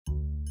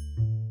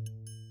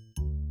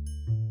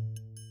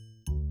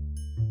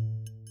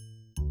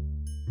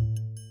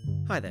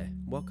Hi there,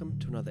 welcome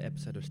to another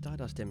episode of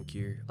Stardust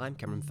MQ. I'm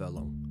Cameron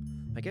Furlong.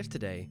 My guest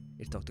today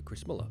is Dr.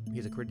 Chris Muller.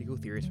 He's a critical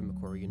theorist from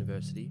Macquarie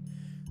University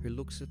who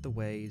looks at the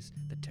ways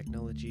that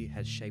technology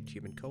has shaped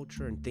human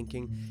culture and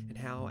thinking and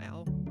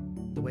how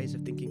the ways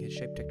of thinking has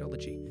shaped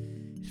technology.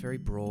 It's very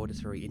broad, it's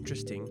very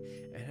interesting,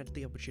 and I had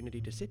the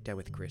opportunity to sit down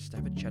with Chris to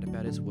have a chat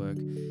about his work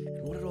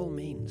and what it all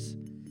means.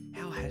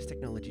 How has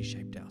technology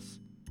shaped us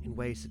in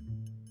ways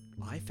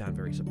that I found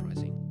very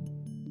surprising?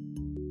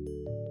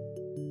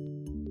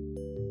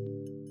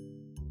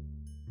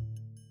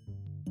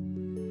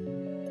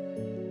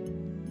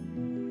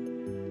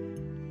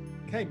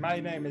 Okay, my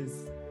name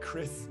is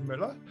Chris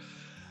Muller.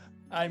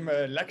 I'm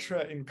a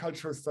lecturer in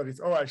cultural studies,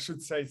 or I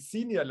should say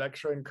senior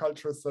lecturer in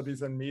cultural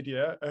studies and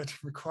media at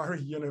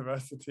Macquarie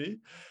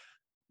University.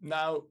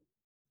 Now,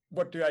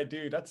 what do I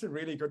do? That's a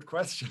really good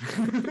question.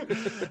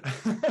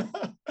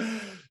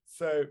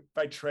 So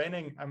by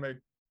training, I'm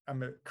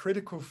a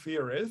critical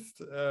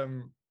theorist,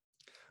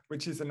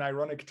 which is an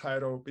ironic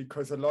title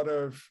because a lot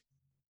of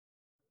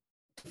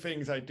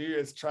things I do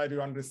is try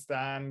to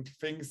understand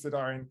things that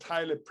are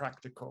entirely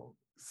practical.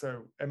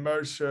 So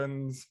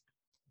emotions,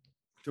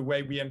 the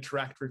way we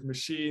interact with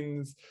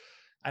machines,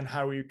 and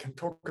how we can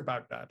talk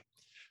about that.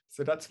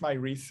 So that's my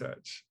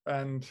research.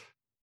 And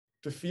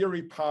the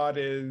theory part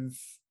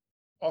is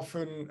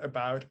often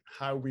about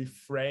how we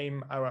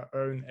frame our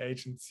own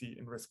agency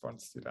in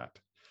response to that.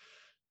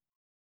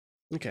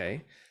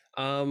 Okay.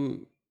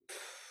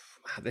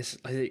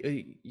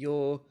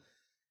 Your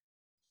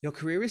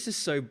career is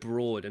just so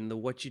broad, and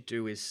what you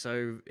do is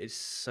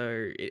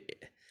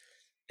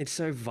it's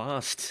so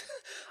vast.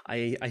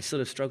 I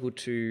sort of struggle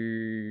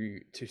to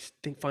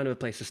find a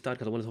place to start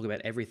because I want to talk about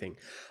everything.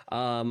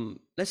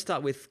 Let's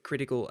start with a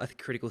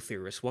critical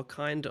theorist. What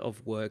kind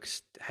of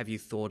works have you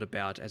thought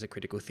about as a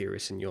critical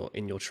theorist in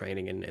your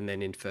training and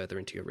then further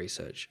into your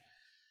research?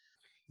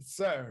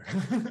 So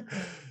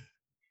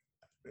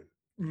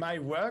my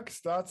work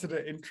starts at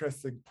an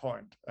interesting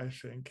point, I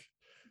think.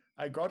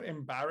 I got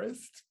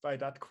embarrassed by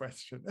that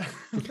question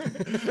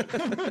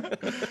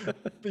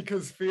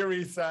because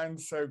theory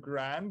sounds so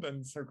grand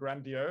and so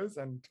grandiose.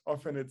 And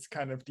often it's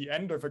kind of the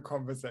end of a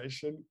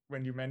conversation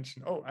when you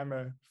mention, oh, I'm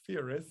a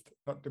theorist,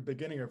 not the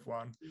beginning of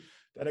one,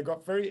 that I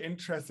got very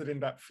interested in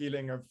that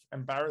feeling of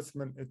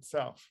embarrassment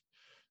itself,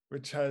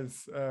 which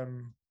has a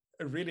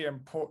really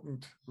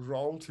important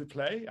role to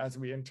play as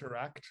we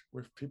interact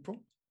with people.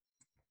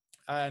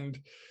 And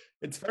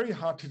it's very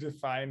hard to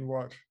define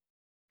what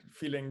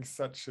feelings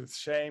such as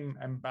shame,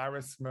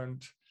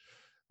 embarrassment,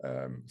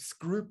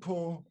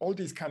 scruple, all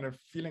these kind of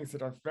feelings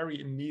that are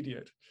very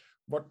immediate,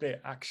 what they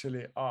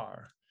actually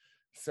are.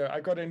 So I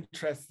got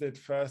interested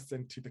first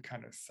into the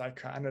kind of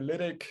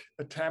psychoanalytic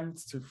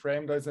attempts to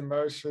frame those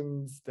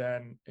emotions,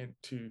 then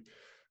into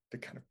the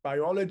kind of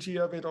biology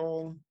of it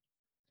all.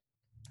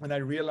 And I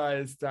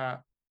realized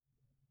that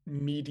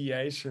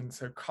mediation,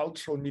 so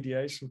cultural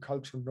mediation,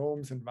 cultural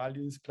norms and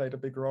values played a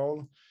big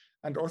role.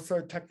 And also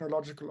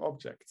technological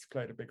objects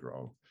played a big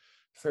role.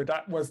 So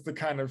that was the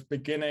kind of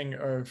beginning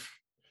of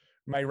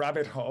my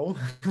rabbit hole,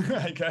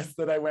 I guess,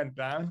 that I went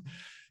down.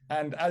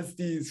 And as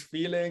these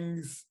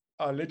feelings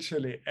are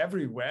literally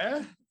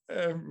everywhere,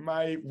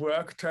 my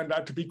work turned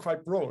out to be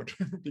quite broad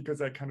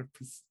because I kind of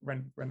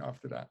went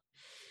after that.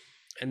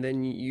 And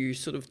then you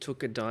sort of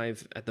took a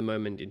dive at the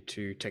moment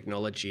into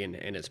technology and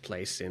its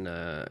place in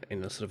a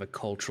sort of a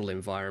cultural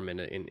environment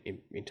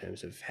in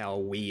terms of how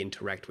we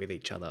interact with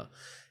each other.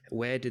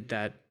 Where did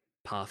that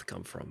path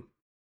come from?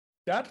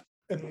 That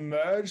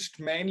emerged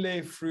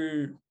mainly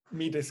through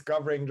me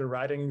discovering the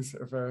writings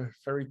of a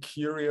very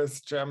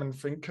curious German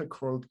thinker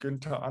called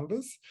Günther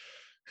Anders,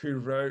 who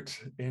wrote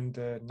in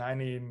the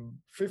 1950s,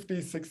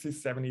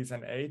 60s, 70s,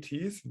 and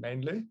 80s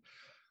mainly.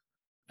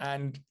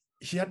 And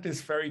he had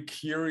this very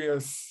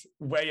curious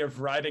way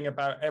of writing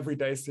about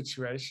everyday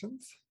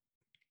situations.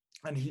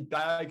 And he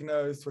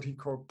diagnosed what he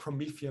called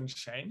Promethean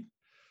shame.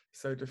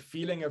 So the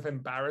feeling of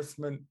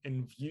embarrassment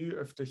in view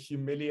of the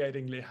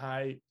humiliatingly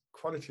high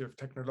quality of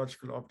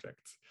technological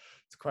objects.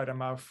 It's quite a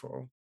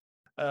mouthful.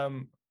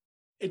 I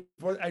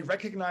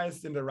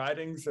recognized in the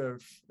writings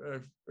of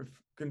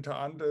Günther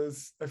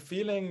Anders a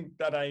feeling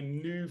that I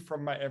knew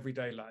from my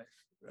everyday life.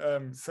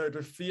 So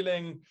the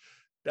feeling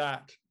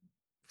that,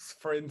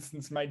 for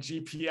instance, my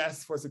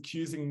GPS was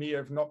accusing me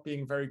of not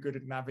being very good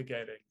at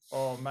navigating,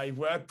 or my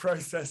word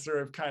processor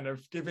of kind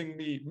of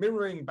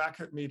mirroring back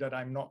at me that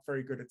I'm not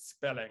very good at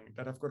spelling,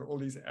 that I've got all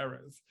these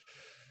errors.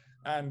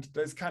 And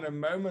there's kind of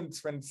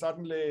moments when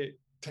suddenly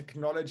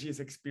technology is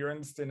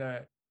experienced in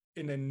a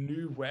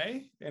new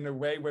way, in a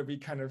way where we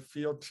kind of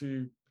feel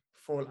to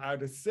fall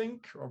out of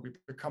sync, or we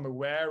become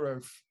aware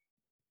of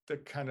the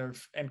kind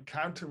of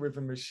encounter with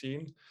a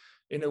machine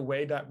in a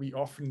way that we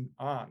often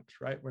aren't,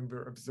 right, when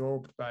we're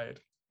absorbed by it.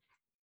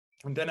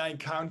 And then I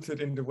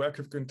encountered in the work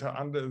of Günther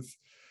Anders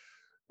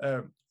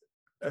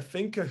a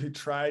thinker who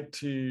tried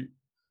to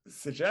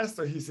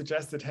he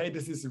suggested, hey,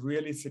 this is a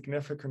really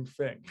significant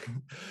thing.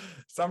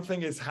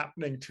 Something is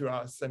happening to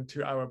us and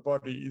to our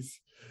bodies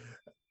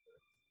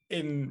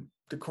in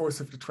the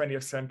course of the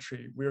 20th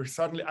century.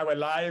 Our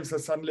lives are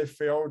suddenly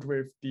filled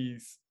with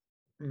these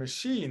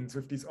machines,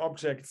 with these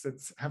objects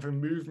that have a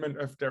movement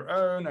of their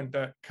own, and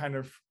that kind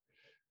of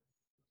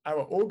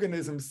our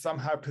organisms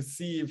somehow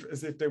perceive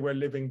as if they were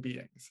living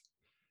beings.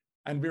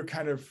 And we're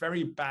kind of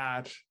very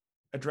bad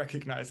at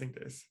recognizing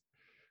this.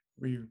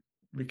 We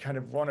kind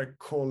of want to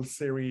call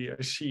Siri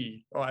a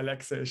she or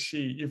Alexa a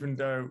she, even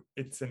though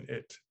it's an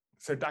it.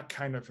 So that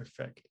kind of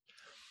effect.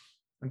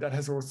 And that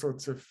has all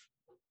sorts of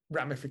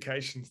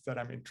ramifications that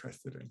I'm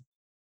interested in.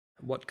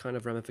 What kind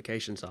of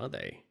ramifications are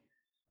they?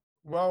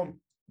 Well,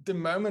 the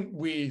moment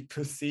we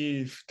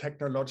perceive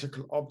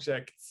technological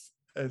objects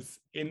as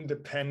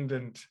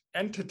independent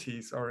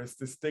entities or as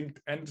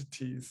distinct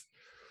entities,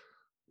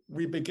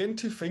 we begin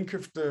to think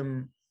of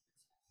them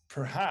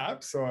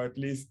perhaps, or at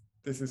least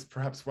this is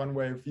perhaps one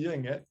way of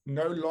viewing it,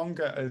 no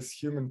longer as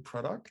human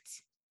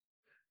products.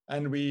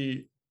 And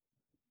we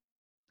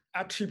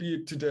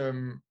attribute to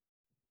them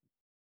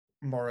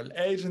moral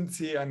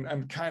agency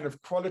and kind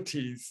of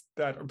qualities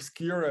that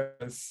obscure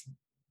us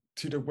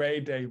to the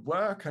way they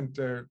work and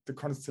the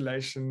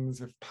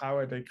constellations of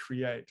power they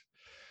create.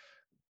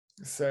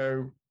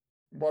 So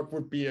what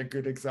would be a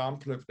good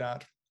example of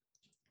that?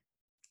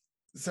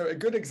 So a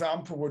good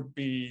example would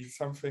be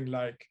something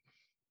like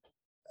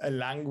a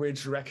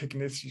language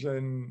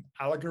recognition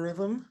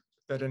algorithm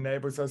that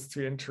enables us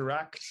to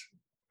interact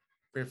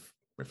with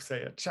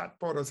say, a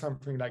chatbot or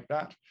something like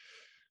that.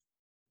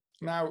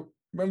 Now,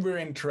 when we're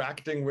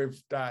interacting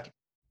with that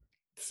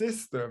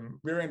system,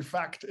 we're in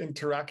fact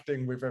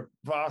interacting with a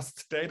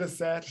vast data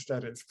set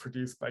that is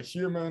produced by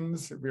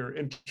humans. We're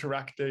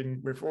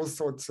interacting with all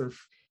sorts of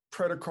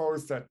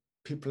protocols that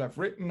people have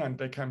written, and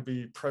they can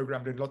be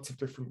programmed in lots of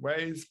different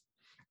ways.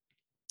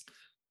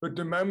 But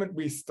the moment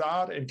we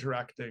start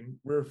interacting,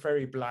 we're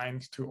very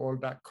blind to all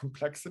that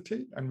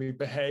complexity, and we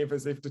behave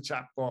as if the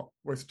chatbot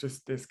was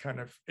just this kind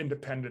of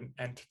independent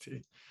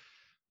entity.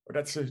 But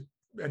that's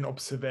an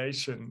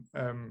observation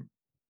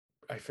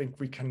I think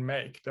we can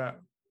make, that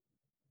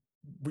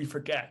we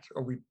forget,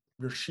 or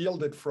we're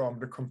shielded from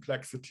the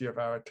complexity of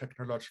our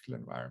technological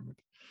environment.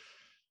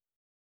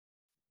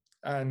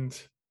 And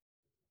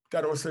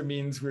that also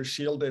means we're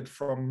shielded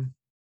from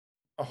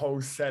a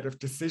whole set of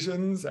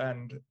decisions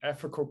and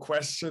ethical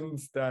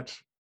questions that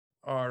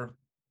are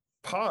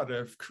part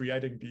of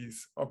creating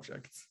these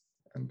objects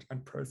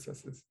and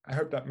processes. I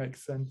hope that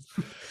makes sense.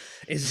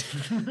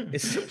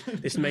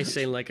 This may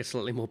seem like a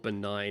slightly more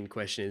benign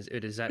question.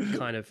 Is that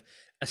kind of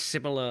a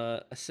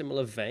similar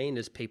vein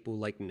as people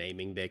like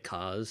naming their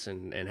cars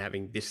and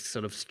having this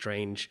sort of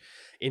strange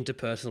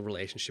interpersonal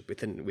relationship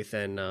with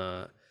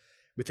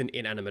an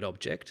inanimate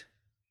object?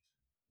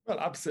 Well,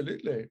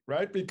 absolutely,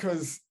 right?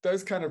 Because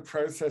those kind of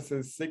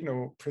processes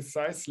signal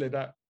precisely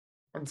that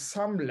on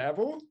some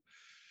level,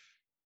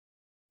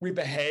 we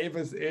behave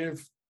as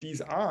if these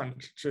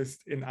aren't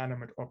just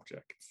inanimate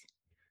objects.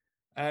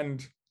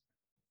 And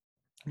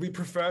we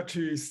prefer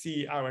to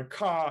see our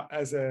car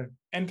as an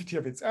entity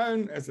of its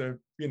own, as a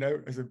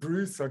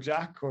Bruce or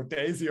Jack or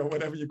Daisy or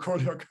whatever you call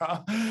your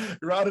car,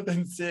 rather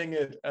than seeing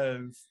it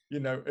as,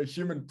 a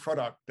human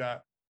product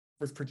that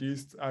was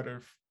produced out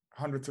of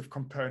hundreds of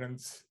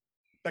components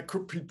that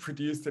could be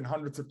produced in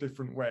hundreds of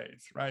different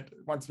ways, right?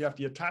 Once we have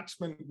the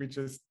attachment,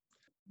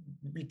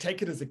 we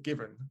take it as a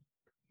given.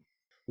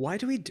 Why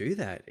do we do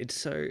that? It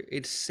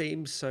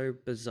seems so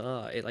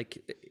bizarre.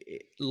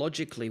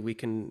 Logically, we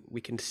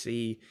can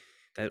see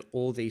that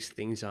all these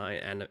things are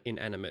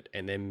inanimate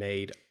and they're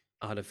made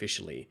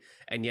artificially,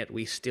 and yet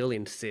we still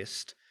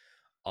insist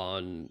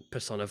on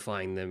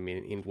personifying them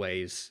in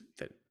ways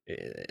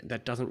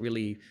that doesn't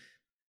really,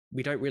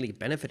 we don't really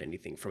benefit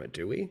anything from it,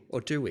 do we?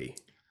 Or do we?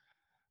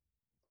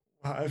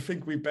 Well, I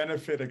think we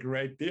benefit a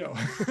great deal.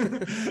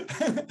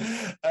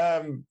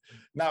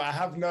 Now, I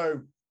have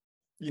no,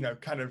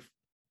 kind of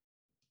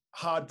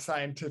hard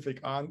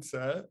scientific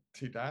answer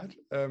to that.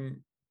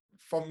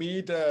 For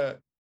me, the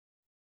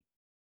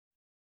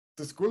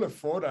school of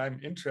thought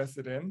I'm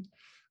interested in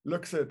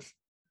looks at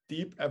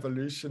deep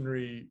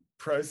evolutionary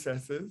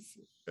processes.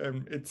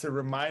 It's a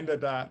reminder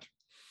that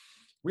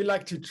we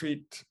like to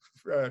treat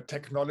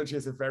technology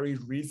as a very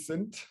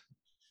recent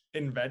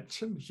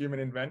invention, human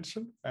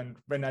invention. And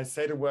when I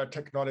say the word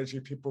technology,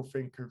 people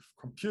think of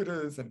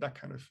computers and that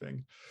kind of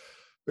thing.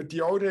 But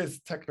the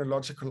oldest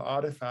technological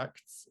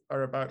artifacts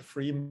are about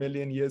 3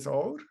 million years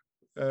old.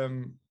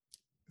 And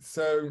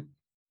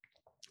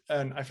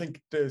I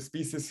think the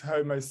species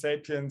Homo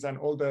sapiens, and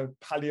all the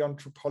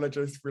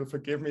paleoanthropologists will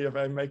forgive me if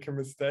I make a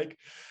mistake,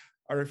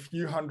 are a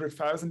few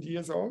 100,000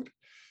 years old.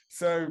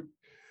 So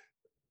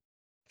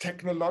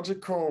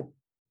technological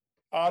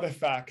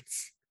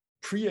artifacts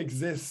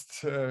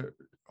pre-exist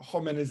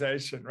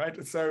hominization,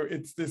 right? So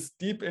it's this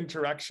deep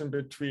interaction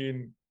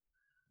between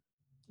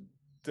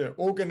the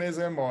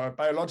organism or a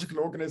biological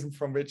organism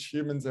from which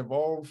humans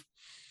evolve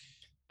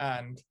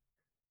and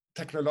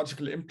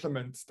technological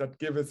implements that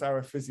give us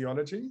our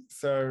physiology.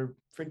 So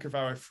think of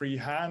our free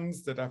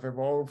hands that have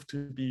evolved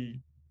to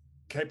be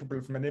capable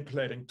of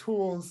manipulating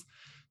tools.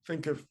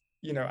 Think of,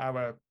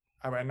 our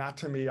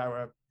anatomy,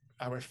 our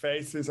our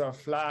faces are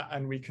flat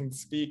and we can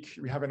speak,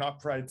 we have an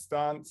upright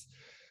stance.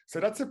 So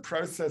that's a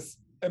process,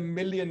 a 4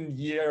 million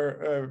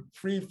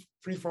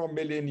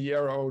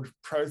year old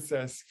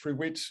process through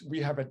which we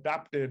have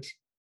adapted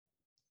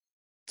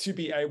to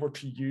be able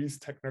to use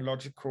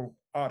technological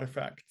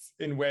artifacts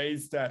in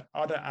ways that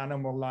other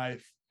animal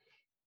life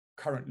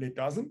currently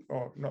doesn't,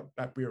 or not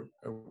that we're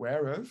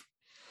aware of.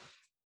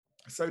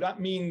 So that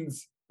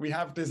means we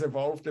have this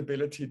evolved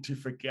ability to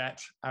forget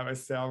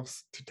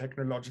ourselves to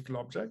technological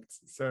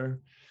objects. So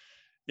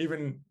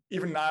even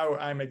now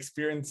I'm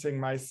experiencing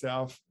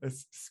myself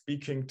as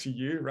speaking to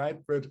you, right?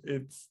 But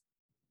it's,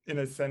 in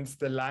a sense,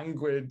 the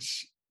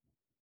language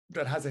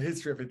that has a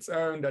history of its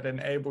own that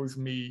enables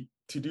me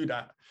to do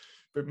that.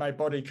 But my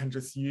body can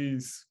just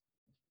use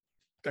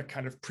that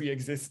kind of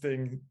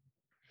pre-existing,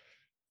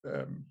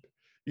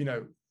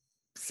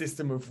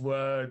 system of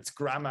words,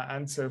 grammar,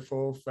 and so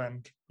forth,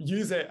 and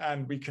use it,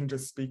 and we can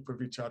just speak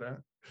with each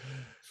other.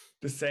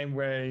 The same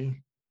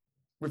way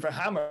with a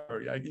hammer,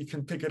 you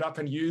can pick it up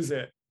and use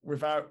it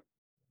without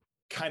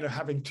kind of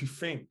having to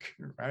think,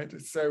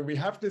 right? So we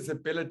have this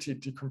ability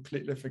to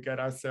completely forget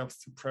ourselves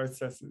to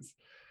processes,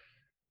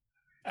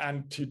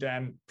 and to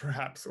then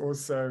perhaps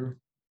also,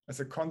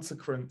 as a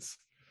consequence,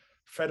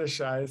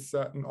 fetishize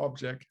certain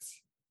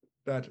objects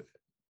that,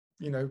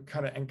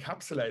 kind of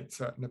encapsulate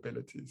certain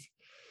abilities.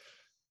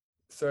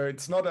 So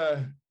it's not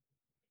a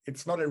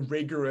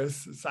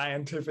rigorous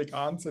scientific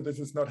answer. This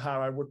is not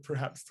how I would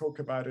perhaps talk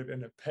about it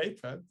in a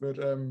paper, but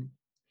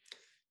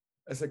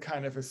as a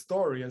kind of a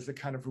story, as a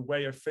kind of a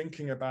way of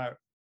thinking about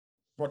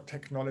what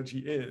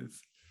technology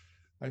is,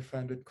 I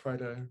find it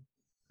quite a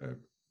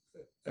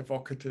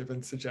evocative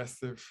and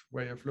suggestive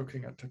way of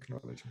looking at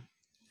technology.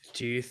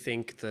 Do you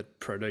think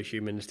that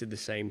proto-humans did the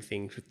same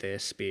things with their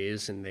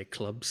spears and their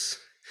clubs?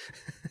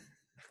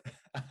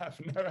 I have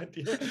no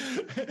idea.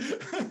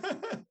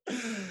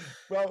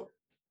 Well,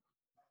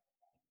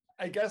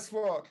 I guess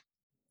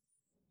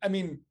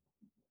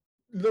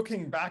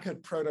looking back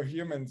at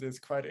proto-humans is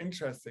quite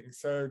interesting.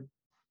 So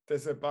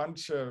there's a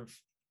bunch of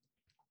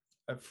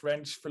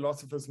French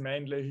philosophers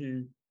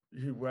mainly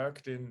who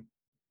worked in,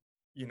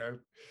 the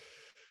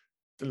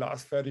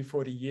last 30,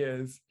 40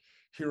 years,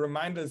 who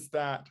remind us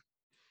that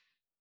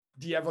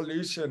the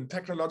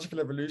technological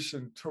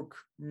evolution took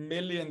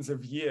millions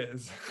of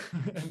years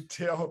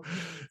until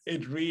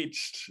it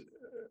reached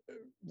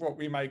what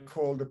we might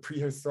call the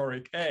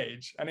prehistoric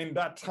age. And in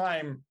that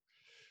time,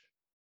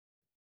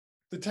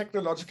 the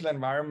technological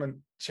environment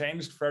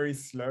changed very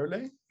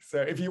slowly. So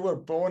if you were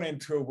born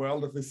into a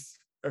world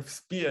of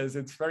spears,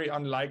 it's very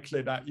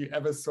unlikely that you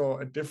ever saw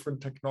a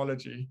different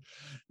technology.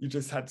 You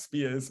just had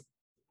spears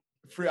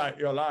throughout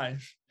your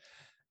life.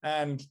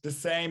 And the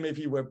same if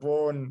you were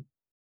born,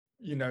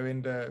 in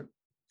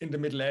the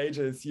Middle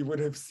Ages, you would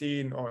have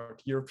seen, or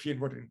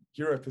what in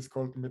Europe is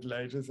called the Middle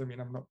Ages. I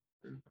mean,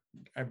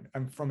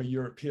 I'm from a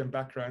European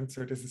background,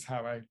 so this is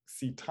how I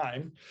see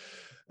time.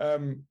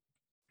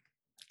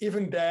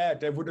 Even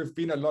there would have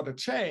been a lot of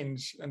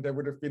change and there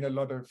would have been a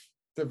lot of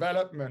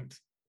development,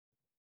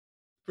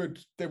 but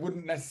there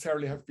wouldn't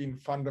necessarily have been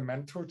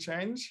fundamental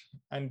change.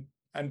 And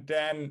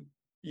then,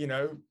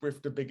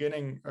 with the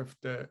beginning of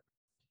the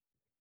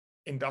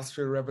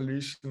Industrial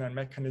Revolution and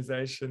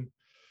mechanization,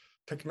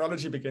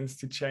 technology begins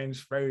to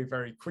change very,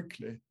 very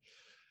quickly.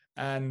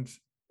 And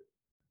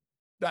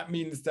that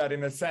means that,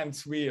 in a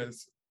sense, we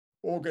as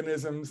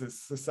organisms, as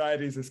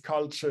societies, as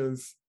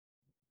cultures,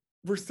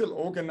 we're still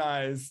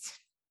organized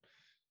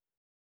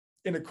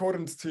in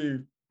accordance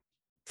to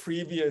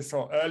previous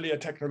or earlier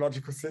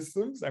technological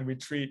systems, and we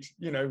treat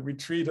a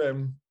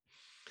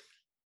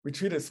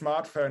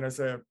smartphone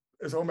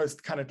as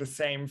almost kind of the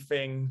same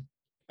thing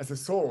as a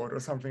sword or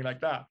something like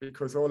that,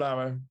 because all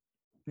our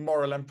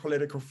moral and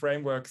political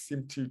frameworks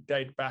seem to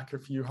date back a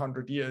few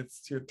hundred years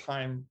to a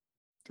time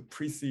that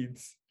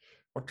precedes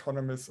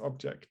autonomous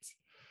objects.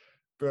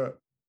 But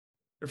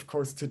of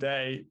course,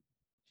 today,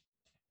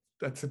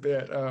 that's a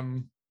bit,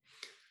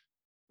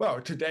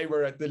 today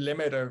we're at the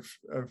limit of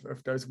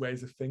those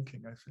ways of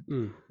thinking, I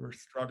think.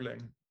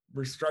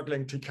 We're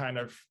struggling to kind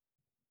of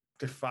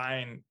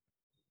define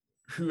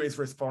who is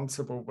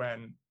responsible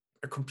when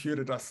a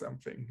computer does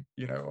something,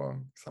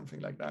 or something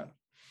like that.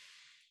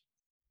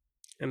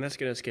 And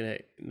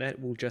that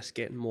will just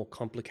get more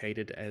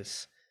complicated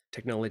as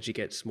technology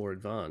gets more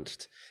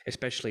advanced,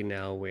 especially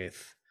now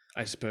with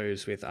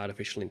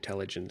artificial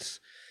intelligence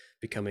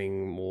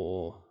becoming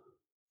more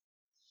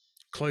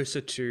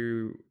closer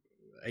to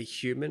a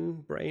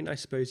human brain, I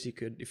suppose you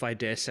could, if I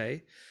dare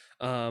say.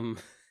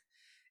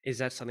 Is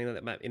that something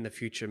that might, in the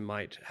future,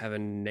 might have a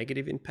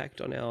negative impact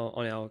on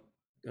our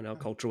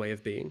cultural way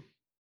of being?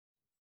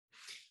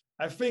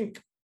 I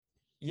think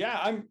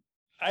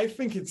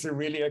it's a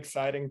really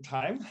exciting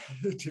time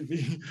to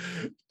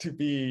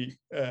be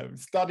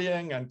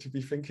studying and to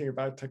be thinking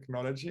about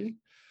technology.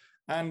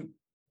 And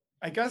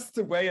I guess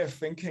the way of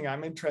thinking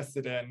I'm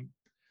interested in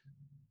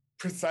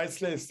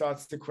precisely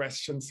starts to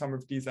question some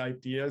of these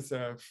ideas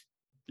of,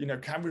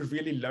 can we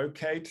really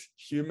locate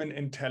human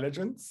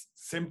intelligence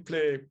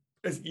simply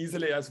as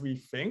easily as we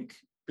think?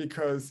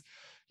 because,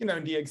 in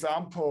the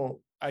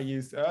example I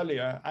used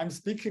earlier, I'm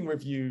speaking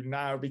with you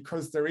now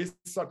because there is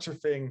such a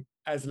thing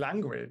as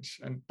language,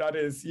 and that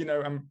is,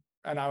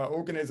 and our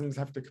organisms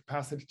have the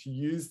capacity to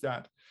use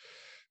that.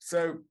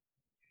 So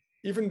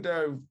even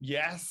though,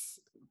 yes,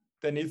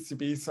 there needs to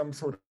be some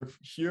sort of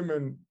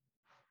human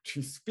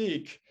to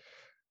speak,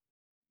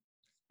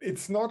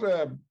 it's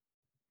also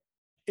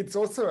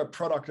a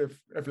product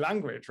of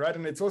language, right?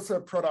 And it's also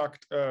a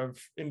product of,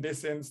 in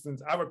this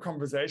instance, our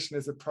conversation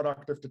is a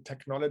product of the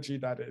technology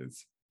that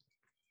is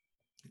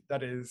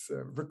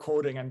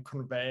recording and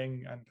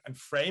conveying and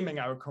framing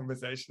our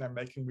conversation and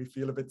making me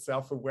feel a bit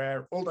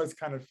self-aware, all those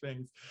kind of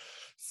things.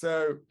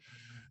 So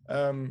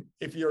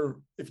if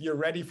you're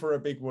ready for a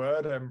big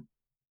word,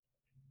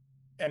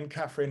 N.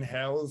 Catherine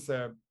Hales,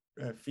 a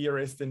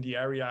theorist in the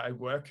area I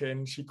work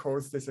in, she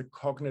calls this a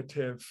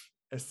cognitive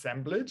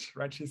assemblage,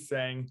 right? She's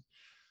saying,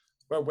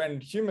 well, when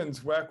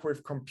humans work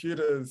with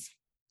computers,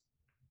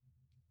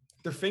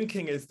 the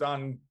thinking is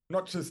done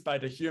not just by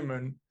the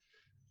human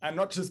and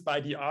not just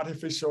by the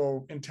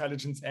artificial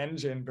intelligence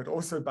engine, but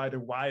also by the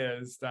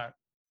wires that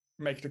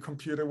make the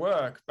computer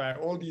work, by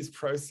all these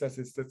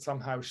processes that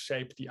somehow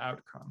shape the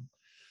outcome,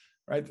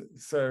 right?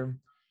 So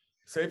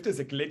if there's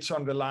a glitch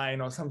on the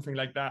line or something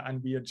like that,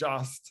 and we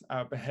adjust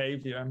our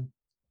behavior,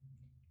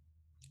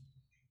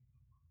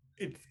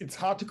 it's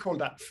hard to call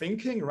that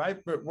thinking, right?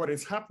 But what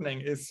is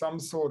happening is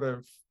some sort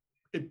of,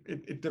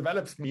 it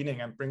develops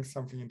meaning and brings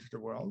something into the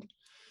world.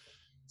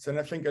 So, and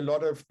I think a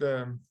lot of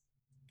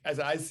as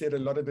I said, a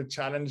lot of the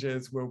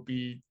challenges will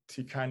be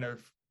to kind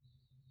of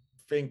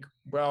think,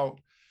 well,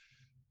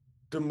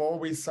 the more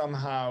we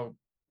somehow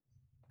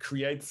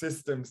create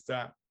systems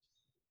that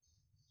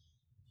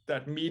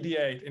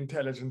mediate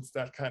intelligence,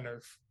 that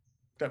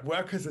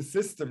work as a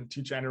system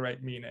to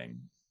generate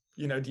meaning.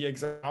 The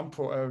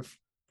example of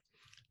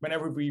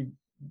whenever we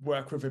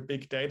work with a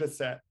big data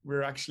set,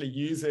 we're actually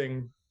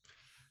using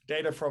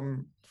data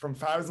from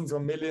thousands or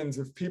millions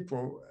of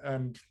people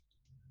and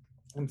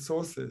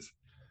sources.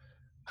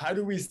 How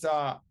do we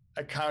start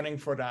accounting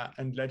for that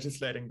and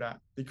legislating that?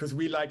 Because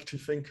we like to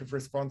think of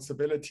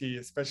responsibility,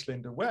 especially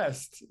in the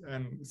West,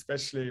 and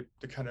especially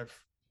the kind of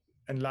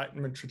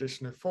Enlightenment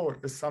tradition of thought,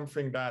 as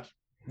something that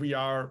we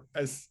are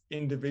as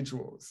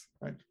individuals,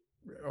 right?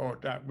 Or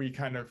that we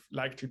kind of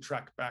like to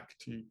track back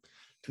to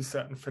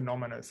certain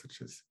phenomena,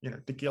 such as,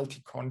 the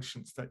guilty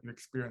conscience that you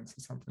experience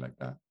or something like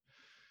that.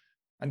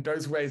 And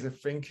those ways of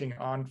thinking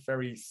aren't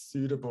very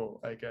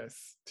suitable, I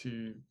guess,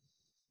 to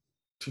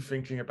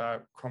thinking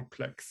about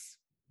complex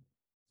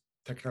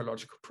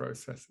technological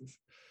processes.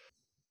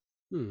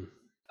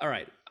 All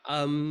right.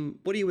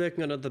 What are you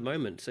working on at the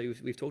moment? So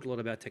we've talked a lot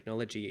about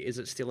technology. Is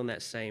it still in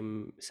that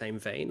same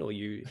vein, or are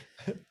you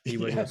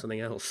working on something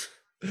else?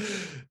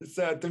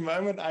 So at the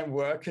moment I'm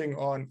working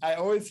on, I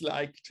always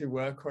like to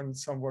work on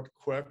somewhat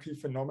quirky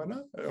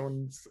phenomena,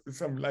 on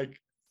some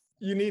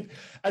you need,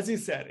 as you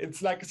said,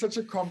 it's like such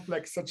a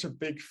complex, such a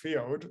big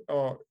field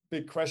or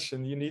big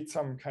question, you need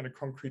some kind of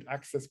concrete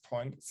access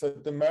point. So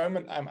at the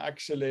moment I'm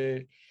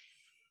actually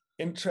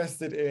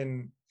interested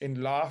in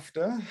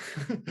laughter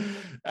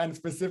and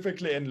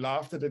specifically in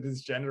laughter that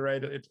is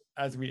generated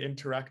as we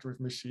interact with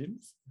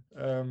machines.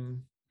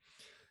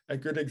 A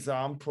good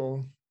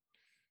example,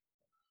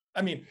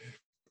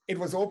 it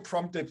was all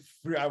prompted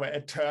through our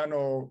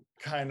eternal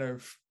kind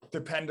of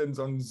dependence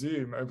on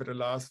Zoom over the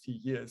last few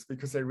years,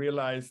 because I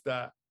realized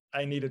that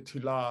I needed to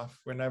laugh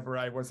whenever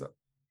I was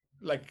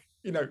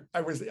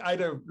I was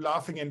either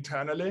laughing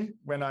internally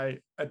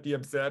at the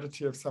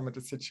absurdity of some of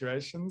the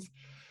situations,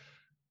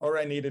 or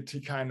I needed to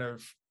kind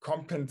of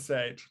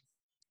compensate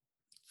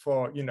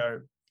for,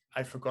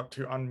 I forgot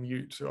to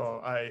unmute,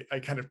 or I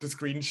kind of the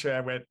screen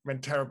share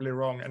went terribly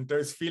wrong. And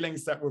those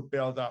feelings that would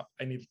build up,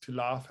 I needed to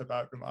laugh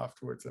about them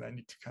afterwards, and I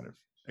need to kind of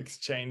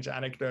exchange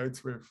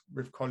anecdotes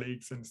with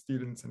colleagues and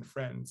students and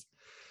friends.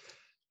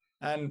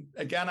 And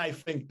again, I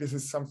think this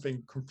is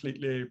something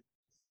completely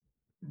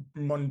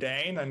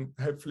mundane and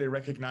hopefully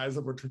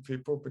recognizable to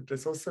people, but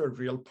there's also a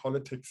real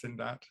politics in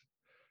that.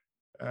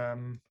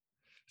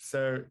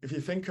 So if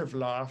you think of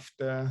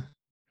laughter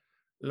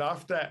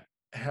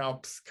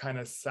helps kind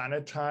of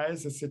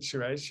sanitize a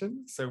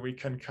situation, so we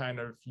can kind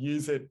of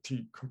use it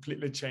to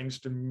completely change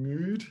the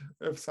mood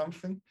of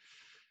something.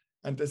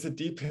 And there's a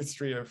deep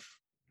history of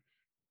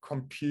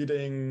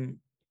computing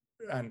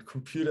and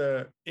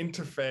computer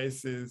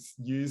interfaces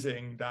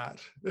using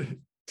that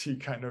to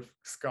kind of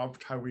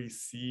sculpt how we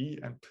see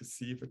and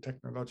perceive a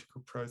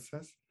technological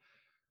process.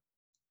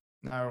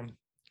 Now,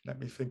 let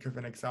me think of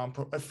an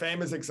example. A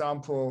famous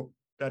example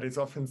that is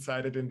often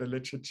cited in the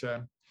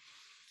literature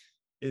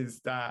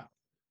is that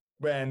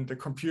when the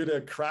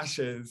computer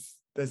crashes,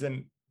 there's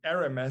an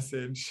error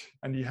message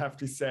and you have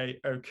to say,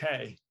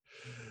 okay.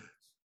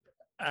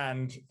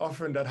 And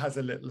often that has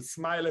a little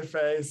smiley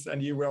face,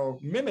 and you will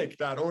mimic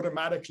that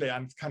automatically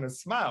and kind of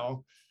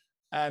smile.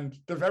 And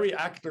the very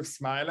act of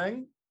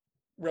smiling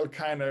will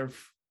kind of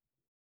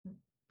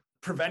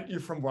prevent you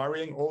from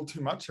worrying all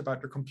too much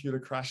about the computer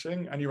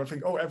crashing. And you will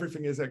think, oh,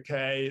 everything is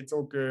okay, it's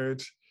all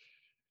good.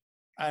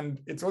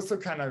 And it's also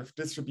kind of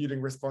distributing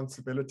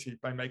responsibility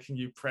by making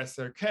you press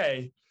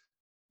OK.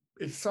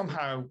 It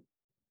somehow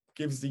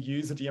gives the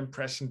user the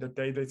impression that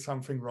they did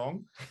something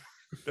wrong,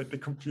 that the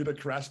computer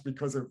crashed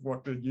because of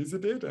what the user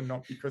did and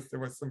not because there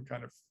was some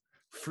kind of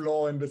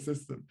flaw in the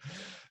system.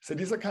 So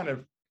these are kind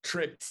of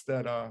tricks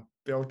that are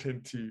built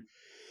into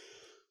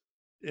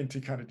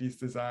kind of these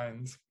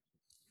designs.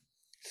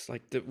 It's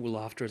like the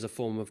laughter as a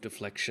form of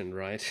deflection,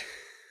 right?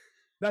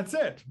 That's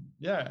it.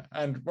 Yeah.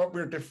 And what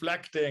we're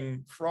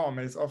deflecting from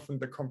is often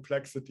the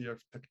complexity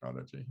of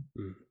technology.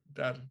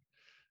 That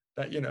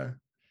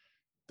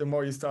the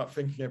more you start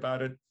thinking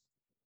about it,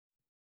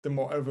 the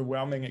more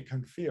overwhelming it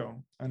can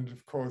feel. And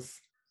of course,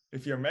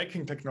 if you're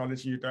making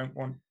technology, you don't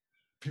want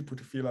people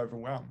to feel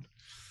overwhelmed.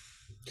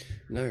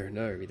 No,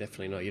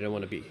 definitely not. You don't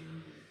want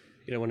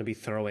to be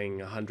throwing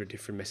 100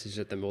 different messages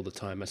at them all the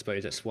time. I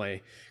suppose that's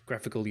why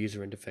graphical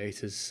user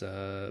interfaces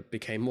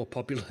became more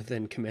popular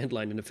than command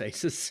line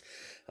interfaces.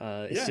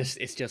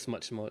 It's just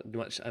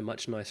a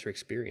much nicer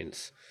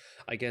experience.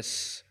 I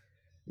guess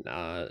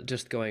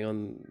just going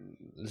on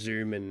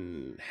Zoom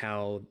and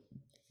how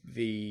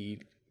the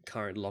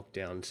current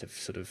lockdowns have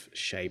sort of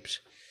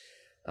shaped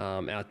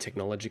our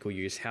technological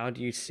use. How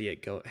do you see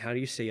it go? How do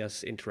you see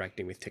us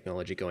interacting with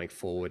technology going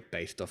forward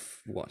based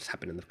off what's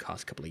happened in the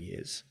past couple of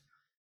years?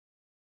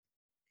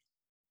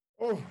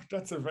 Oh,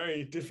 that's a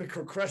very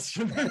difficult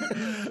question.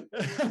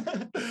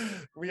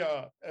 We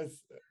are,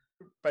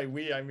 by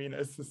we, I mean,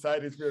 as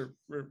societies,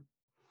 we're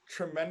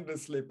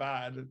tremendously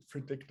bad at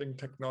predicting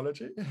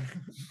technology.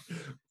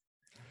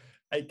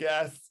 I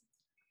guess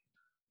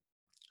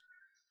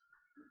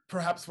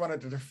perhaps one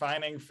of the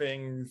defining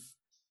things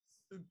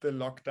the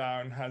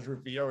lockdown has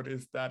revealed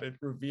is that it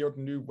revealed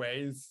new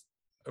ways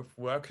of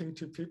working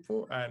to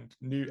people and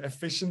new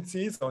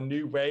efficiencies or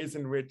new ways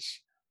in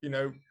which,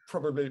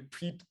 probably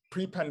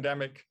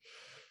pre-pandemic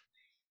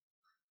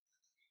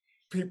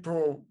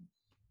people,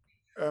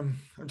 I'm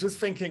just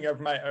thinking of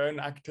my own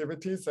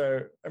activity.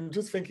 So I'm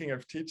just thinking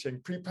of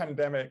teaching.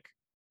 Pre-pandemic,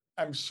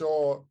 I'm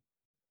sure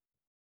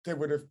there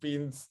would have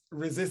been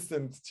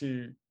resistance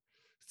to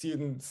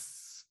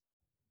students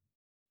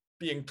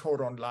being taught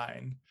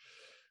online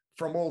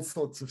from all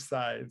sorts of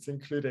sides,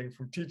 including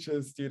from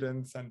teachers,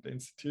 students, and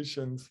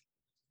institutions.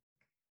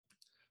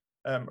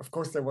 Of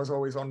course, there was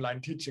always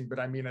online teaching, but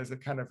I mean, as a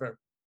kind of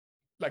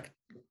like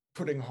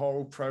putting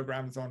whole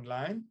programs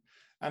online.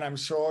 And I'm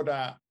sure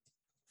that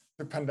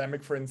the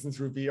pandemic, for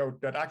instance,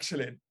 revealed that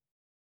actually,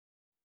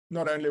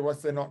 not only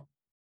was there not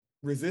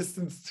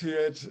resistance to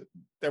it,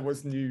 there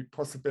was new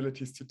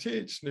possibilities to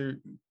teach, new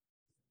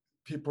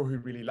people who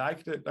really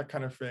liked it, that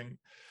kind of thing.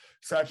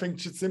 So I think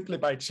just simply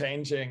by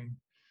changing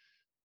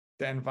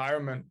the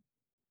environment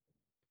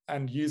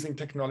and using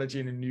technology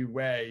in a new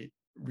way,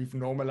 we've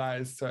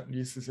normalized certain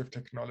uses of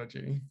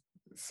technology.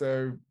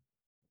 So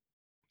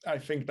I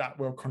think that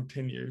will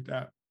continue,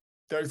 that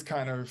those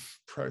kind of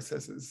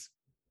processes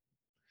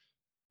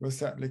will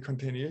certainly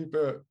continue.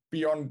 But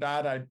beyond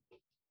that,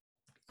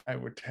 I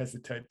would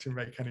hesitate to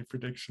make any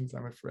predictions,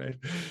 I'm afraid.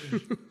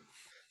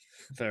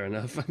 Fair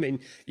enough. I mean,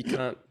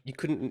 you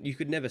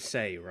could never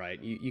say, right?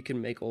 You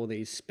can make all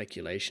these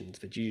speculations,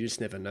 but you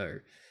just never know.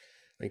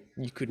 Like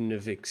you couldn't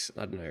have, I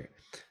don't know,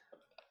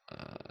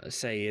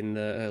 say in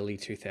the early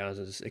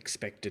 2000s,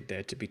 expected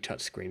there to be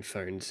touchscreen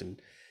phones, and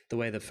the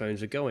way the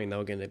phones are going, they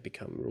were going to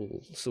become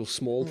little sort of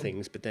small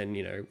things. But then,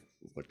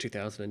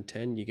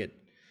 2010, you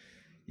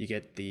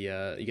get the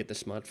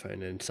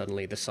smartphone, and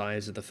suddenly the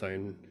size of the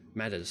phone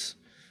matters.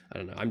 I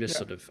don't know. I'm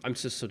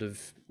just sort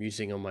of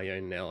musing on my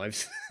own now.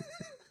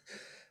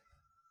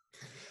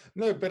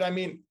 No, but I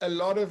mean, a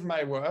lot of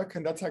my work,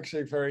 and that's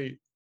actually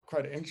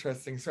quite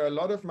interesting. So a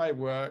lot of my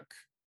work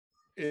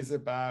is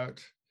about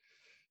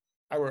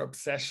our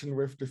obsession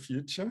with the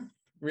future.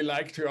 We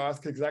like to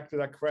ask exactly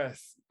that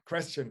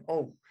question.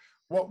 Oh,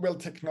 what will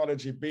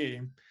technology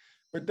be?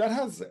 But that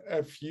has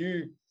a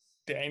few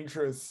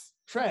dangerous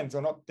trends,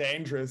 or not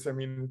dangerous. I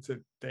mean,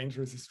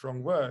 dangerous is a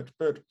strong word,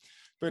 but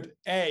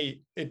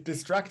A, it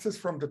distracts us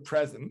from the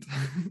present.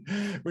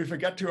 We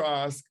forget to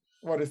ask,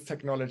 what is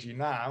technology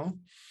now?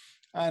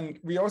 And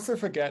we also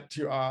forget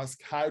to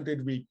ask, how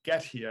did we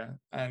get here?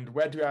 And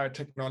where do our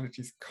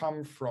technologies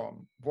come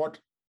from? What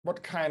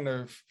kind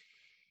of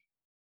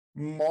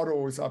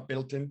models are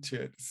built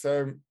into it?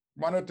 So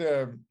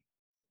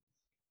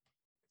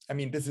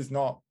this is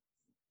not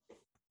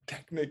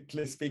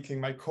technically speaking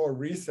my core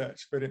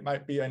research, but it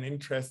might be an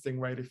interesting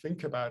way to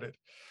think about it.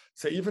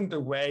 So even the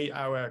way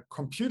our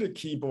computer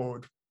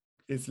keyboard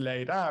is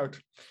laid out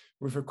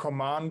with a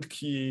command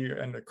key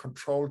and a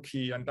control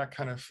key and that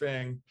kind of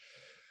thing,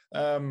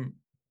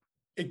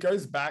 it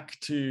goes back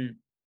to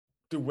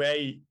the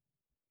way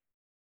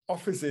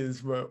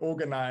offices were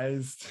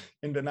organized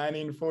in the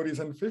 1940s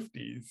and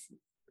 50s,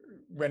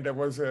 when there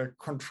was a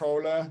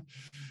controller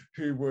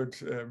who would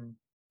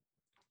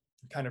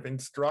kind of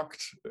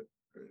instruct.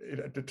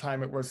 At the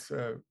time, it was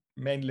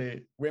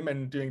mainly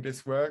women doing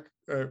this work,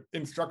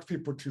 instruct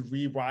people to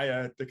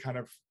rewire the kind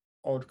of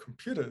old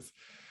computers.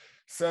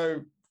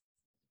 So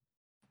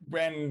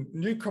when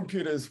new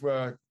computers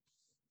were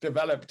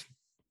developed,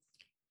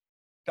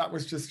 that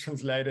was just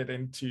translated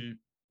into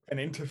an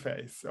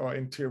interface or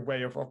into a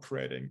way of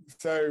operating.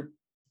 So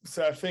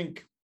I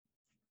think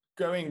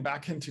going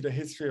back into the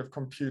history of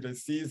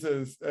computers,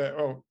 Caesar's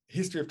or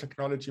history of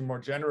technology more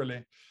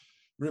generally,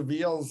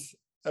 reveals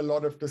a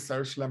lot of the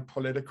social and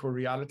political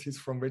realities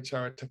from which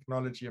our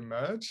technology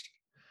emerged.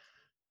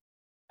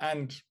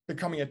 And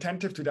becoming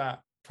attentive to that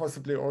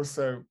possibly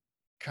also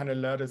kind of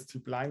led us to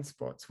blind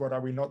spots. What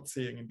are we not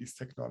seeing in these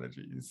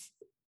technologies?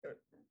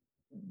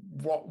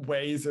 What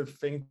ways of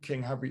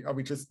thinking are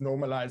we just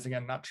normalizing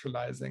and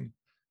naturalizing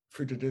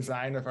through the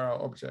design of our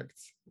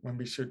objects when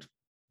we should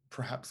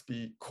perhaps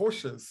be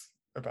cautious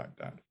about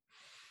that?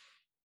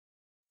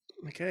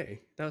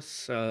 Okay,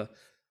 that's not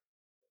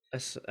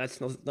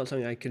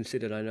something I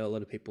considered. I know a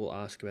lot of people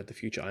ask about the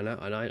future.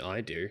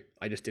 I do.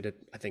 I just did it,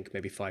 I think,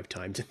 maybe 5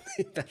 times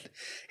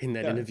in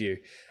that interview.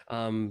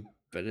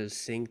 But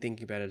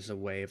thinking about it as a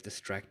way of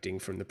distracting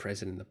from the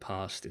present and the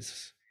past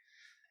is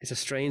a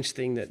strange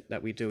thing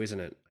that we do, isn't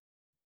it?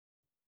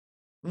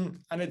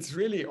 And it's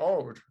really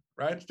old,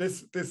 right?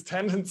 This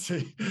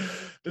tendency,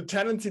 the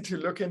tendency to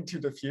look into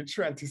the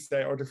future and to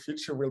say, oh, the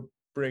future will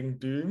bring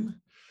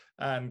doom,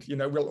 and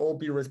we'll all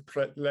be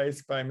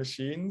replaced by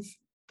machines.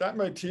 That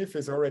motif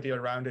is already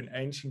around in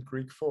ancient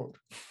Greek thought.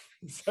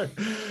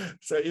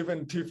 So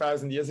even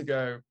 2,000 years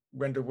ago,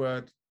 when the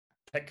word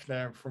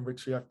techne, from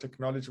which we have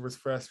technology, was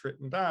first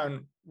written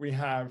down, we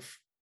have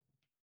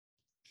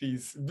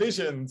these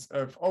visions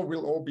of, oh,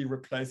 we'll all be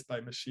replaced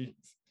by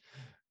machines.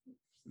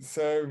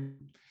 So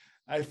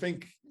I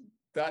think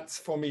that's,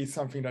 for me,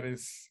 something that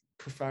is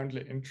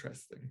profoundly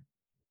interesting,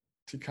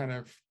 to kind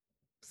of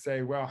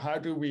say, well, how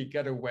do we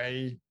get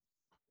away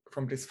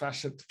from this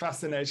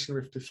fascination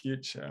with the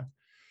future,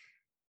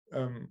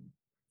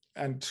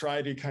 and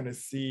try to kind of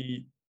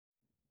see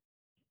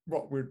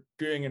what we're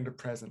doing in the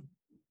present?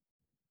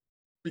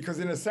 Because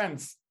in a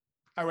sense,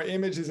 our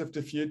images of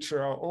the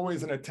future are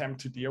always an attempt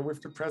to deal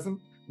with the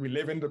present. We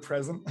live in the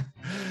present.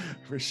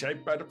 We're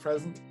shaped by the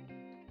present.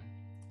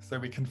 So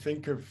we can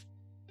think of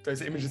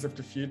those images of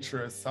the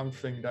future as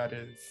something that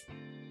is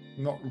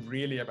not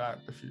really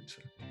about the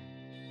future.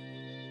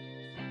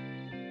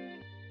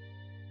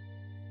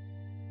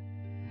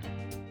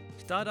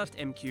 Stardust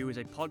MQ is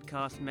a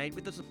podcast made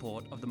with the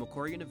support of the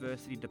Macquarie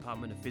University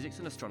Department of Physics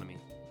and Astronomy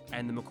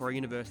and the Macquarie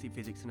University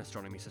Physics and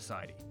Astronomy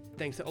Society.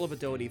 Thanks to Oliver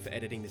Doherty for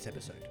editing this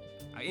episode.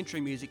 Our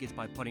intro music is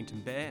by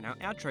Poddington Bear, and our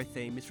outro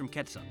theme is from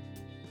Ketsa.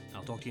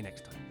 I'll talk to you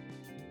next time.